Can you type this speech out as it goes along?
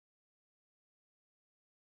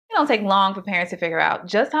It don't take long for parents to figure out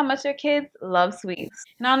just how much their kids love sweets.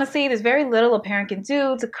 And honestly, there's very little a parent can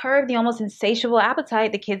do to curb the almost insatiable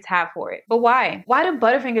appetite the kids have for it. But why? Why do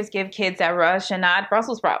Butterfingers give kids that rush and not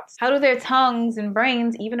Brussels sprouts? How do their tongues and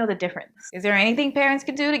brains even know the difference? Is there anything parents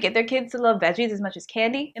can do to get their kids to love veggies as much as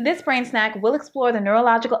candy? In this brain snack, we'll explore the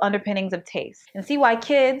neurological underpinnings of taste and see why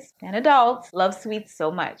kids and adults love sweets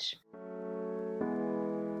so much.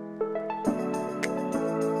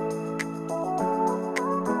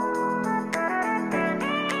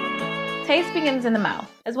 Taste begins in the mouth.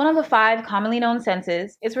 As one of the 5 commonly known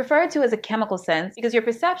senses, it's referred to as a chemical sense because your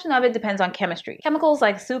perception of it depends on chemistry. Chemicals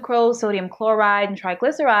like sucrose, sodium chloride, and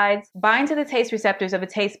triglycerides bind to the taste receptors of a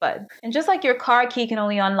taste bud. And just like your car key can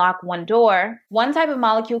only unlock one door, one type of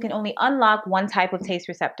molecule can only unlock one type of taste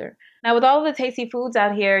receptor. Now, with all of the tasty foods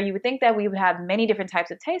out here, you would think that we would have many different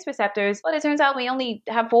types of taste receptors, but it turns out we only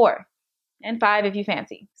have 4. And 5 if you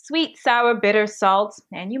fancy. Sweet, sour, bitter, salt,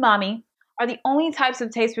 and umami are the only types of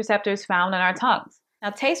taste receptors found on our tongues. Now,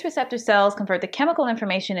 taste receptor cells convert the chemical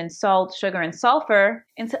information in salt, sugar, and sulfur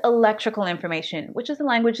into electrical information, which is the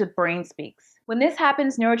language the brain speaks. When this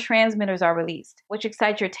happens, neurotransmitters are released, which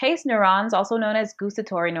excite your taste neurons, also known as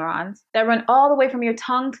gustatory neurons, that run all the way from your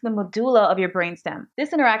tongue to the medulla of your brainstem.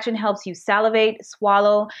 This interaction helps you salivate,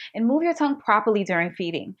 swallow, and move your tongue properly during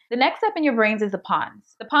feeding. The next step in your brains is the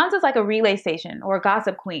pons. The pons is like a relay station or a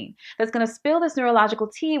gossip queen that's going to spill this neurological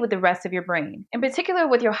tea with the rest of your brain. In particular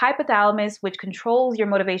with your hypothalamus, which controls your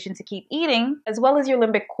motivation to keep eating, as well as your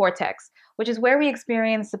limbic cortex, which is where we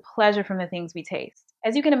experience the pleasure from the things we taste.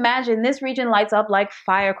 As you can imagine, this region lights up like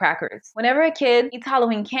firecrackers whenever a kid eats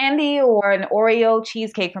Halloween candy or an Oreo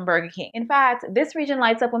cheesecake from Burger King. In fact, this region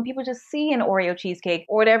lights up when people just see an Oreo cheesecake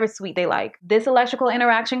or whatever sweet they like. This electrical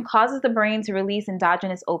interaction causes the brain to release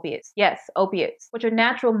endogenous opiates. Yes, opiates, which are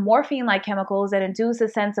natural morphine-like chemicals that induce a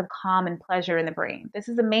sense of calm and pleasure in the brain. This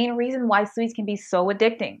is the main reason why sweets can be so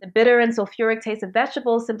addicting. The bitter and sulfuric taste of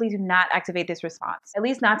vegetables simply do not activate this response, at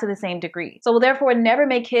least not to the same degree. So we'll therefore never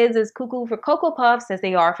make kids as cuckoo for Cocoa Puffs as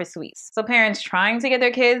they are for sweets. So parents trying to get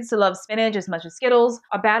their kids to love spinach as much as Skittles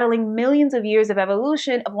are battling millions of years of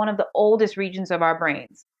evolution of one of the oldest regions of our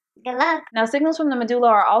brains. Good luck. Now, signals from the medulla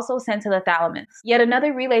are also sent to the thalamus, yet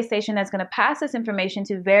another relay station that's going to pass this information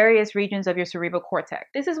to various regions of your cerebral cortex.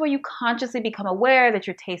 This is where you consciously become aware that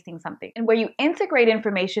you're tasting something, and where you integrate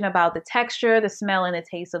information about the texture, the smell, and the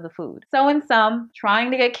taste of the food. So in sum,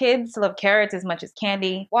 trying to get kids to love carrots as much as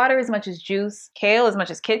candy, water as much as juice, kale as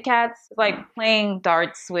much as Kit Kats, it's like playing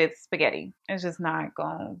darts with spaghetti. It's just not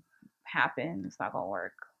going to happen. It's not going to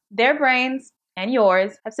work. Their brains and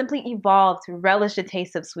yours have simply evolved to relish the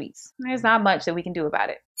taste of sweets. There's not much that we can do about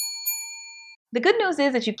it. The good news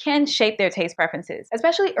is that you can shape their taste preferences,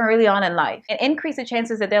 especially early on in life, and increase the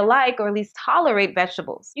chances that they'll like or at least tolerate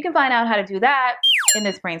vegetables. You can find out how to do that in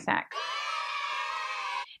this brain snack.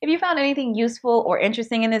 If you found anything useful or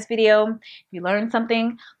interesting in this video, if you learned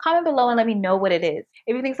something, comment below and let me know what it is.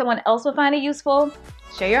 If you think someone else will find it useful,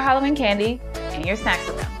 share your Halloween candy and your snacks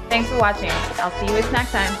with them. Thanks for watching. I'll see you at snack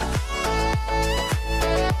time.